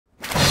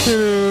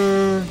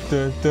Okay,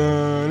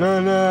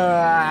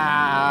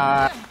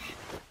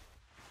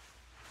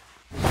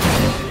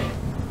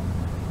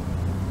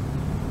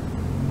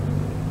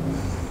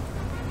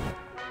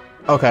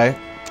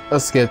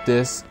 let's skip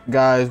this,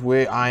 guys.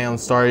 I am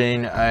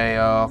starting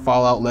a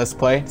Fallout Let's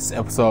Play. It's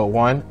episode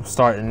 1. I'm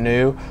starting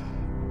new.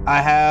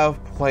 I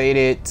have played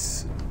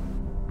it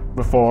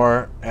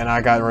before, and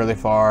I got really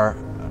far.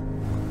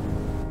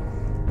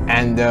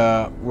 And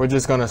we're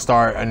just gonna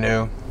start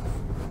anew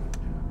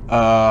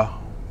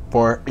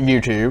for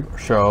YouTube.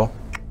 So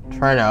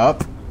turn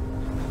up.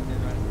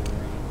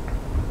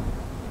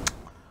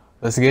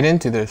 Let's get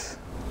into this.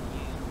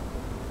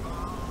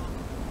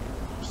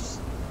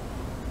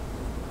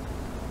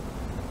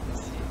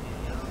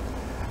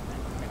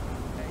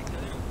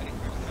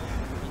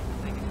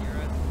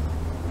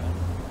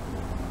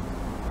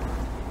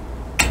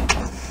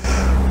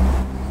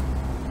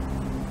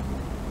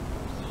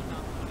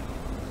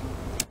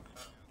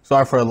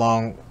 Sorry for a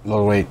long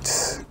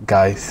wait,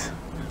 guys.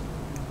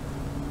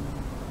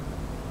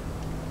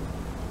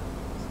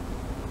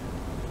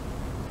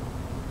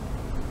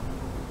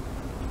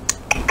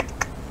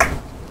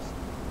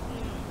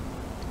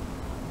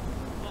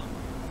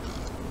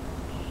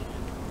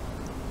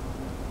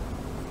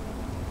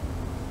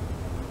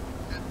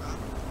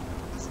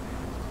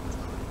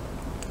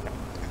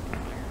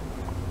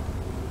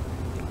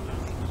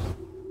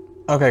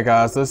 Okay,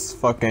 guys, let's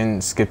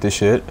fucking skip this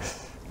shit.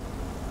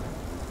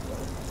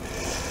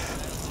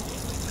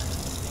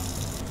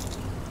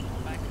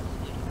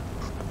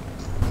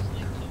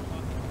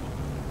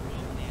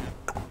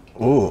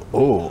 Ooh,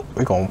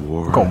 we're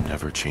gonna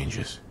never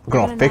changes. We're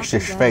gonna fix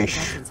his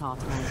face. We're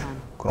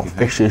gonna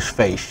fix his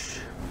face.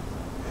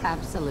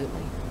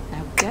 Absolutely.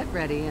 Now get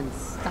ready and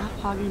stop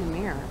hogging the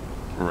mirror.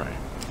 Right.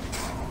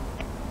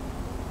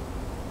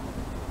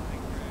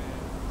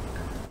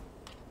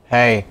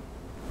 Hey.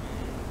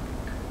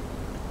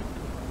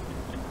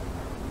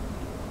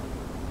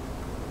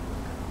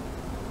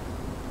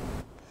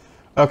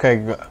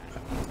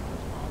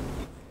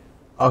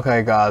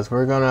 Okay, guys,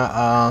 we're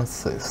gonna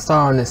start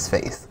on this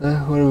face.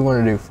 What do we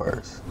want to do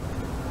first?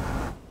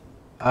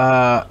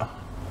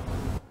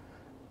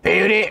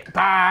 Beauty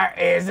pie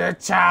is a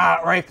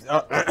child rape.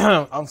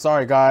 I'm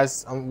sorry,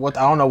 guys. I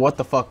don't know what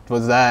the fuck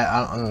was that.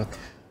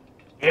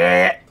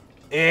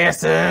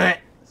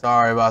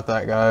 Sorry about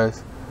that,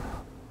 guys.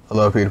 I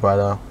love Beauty Pie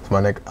though. It's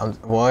my nick.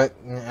 What?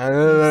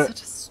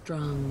 Such a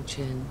strong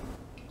chin.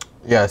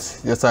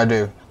 Yes, I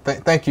do.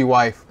 Thank you,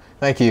 wife.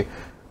 Thank you.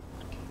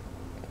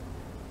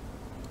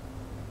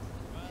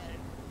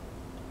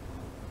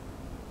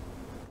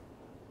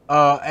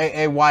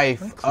 Hey,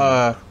 wife.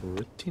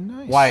 Pretty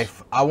nice.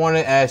 Wife, I want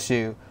to ask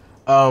you,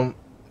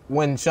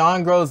 when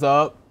Sean grows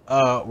up,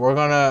 you're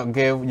gonna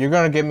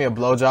give me a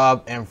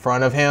blowjob in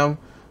front of him,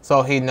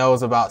 so he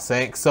knows about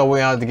sex. So we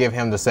have to give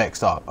him the sex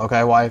talk.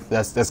 Okay, wife.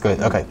 That's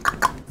good. Okay,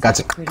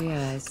 gotcha. Pretty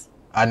eyes.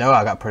 I know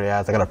I got pretty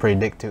eyes. I got a pretty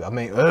dick too. I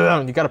mean,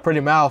 you got a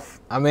pretty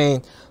mouth. I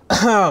mean,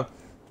 I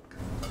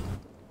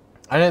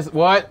just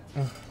what?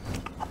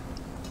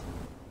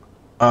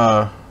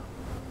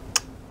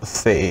 Let's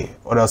see.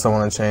 What else I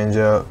want to change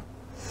up?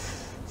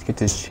 Let's get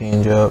this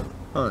change up.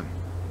 Hun,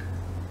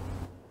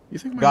 you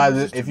think my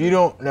guys, if you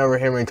don't never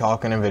hear me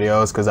talking in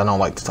videos, because I don't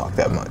like to talk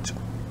that much.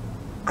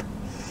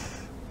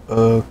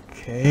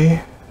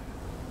 Okay.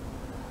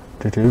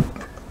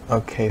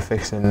 Okay,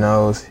 fixing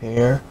nose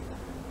here.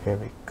 Here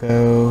we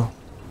go.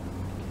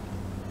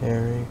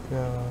 There we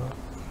go.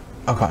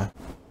 Okay.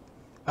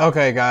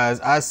 Okay, guys,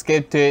 I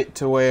skipped it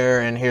to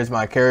where, and here's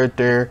my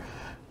character.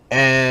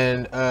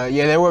 And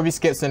yeah, there will be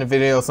skips in the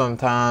video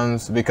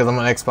sometimes because I'm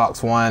on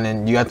Xbox One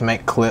and you have to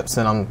make clips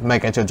and I'm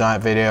making a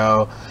giant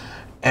video.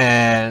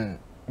 And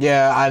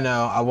yeah, I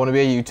know, I want to be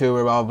a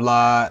YouTuber, blah, blah,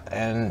 blah.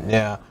 And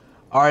yeah,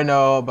 I already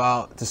know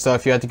about the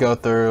stuff you have to go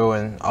through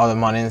and all the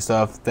money and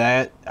stuff.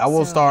 That I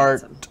will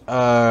start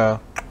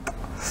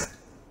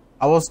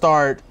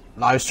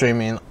live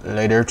streaming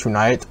later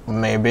tonight,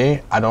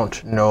 maybe. I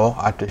don't know,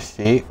 I have to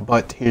see.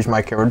 But here's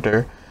my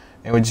character.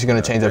 And we're just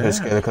gonna change up his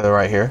skin color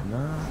right here.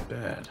 Not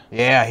bad.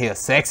 Yeah, he a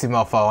sexy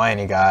mofo, ain't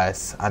he,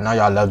 guys? I know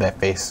y'all love that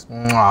face.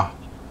 Mwah.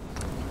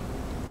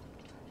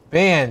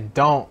 Ben,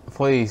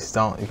 please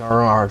don't. You're gonna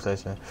ruin our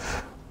session.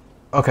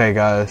 Okay,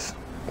 guys.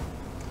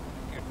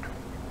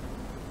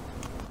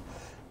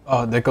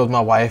 Oh, there goes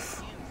my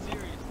wife.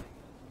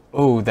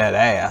 Ooh, that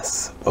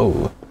ass.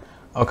 Ooh.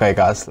 Okay,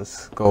 guys,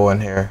 let's go in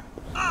here.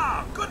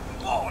 Ah, good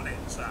morning,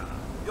 sir.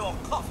 Your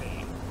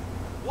coffee.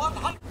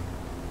 100.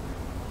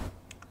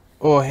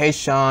 Oh, hey,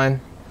 Sean.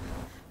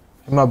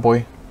 Hey, my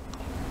boy.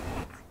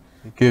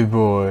 Good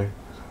boy.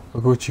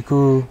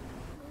 Aguchiku.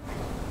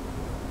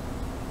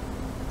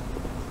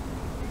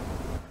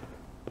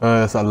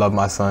 Yes, I love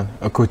my son.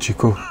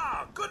 Aguchiku.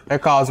 Hey,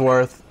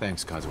 Cosworth.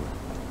 Thanks, Cosworth.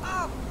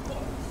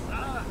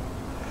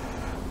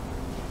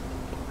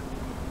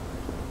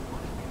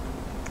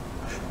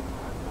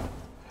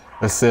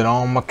 I sit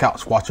on my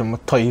couch watching my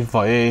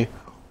TV.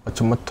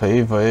 Watching my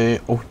TV.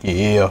 Oh,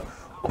 yeah.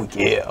 Oh,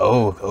 yeah.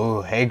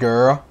 Oh, hey,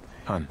 girl.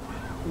 Hun.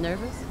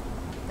 Nervous?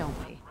 Don't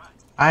be.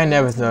 I ain't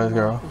never seen this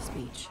girl. This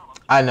beach.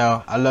 I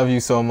know. I love you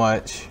so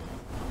much.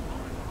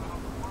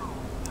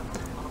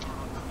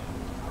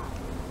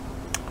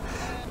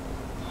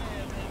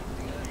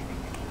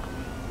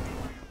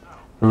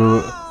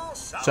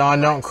 Sean,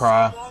 don't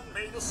cry.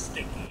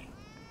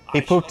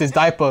 He pooped his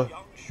diaper.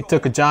 He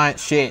took a giant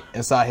shit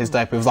inside his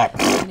diaper. It was like,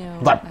 I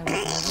know like. I was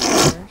nervous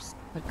at first,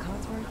 but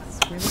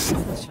Codsworth's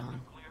really good with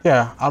Sean.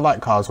 Yeah, I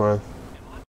like Cosworth.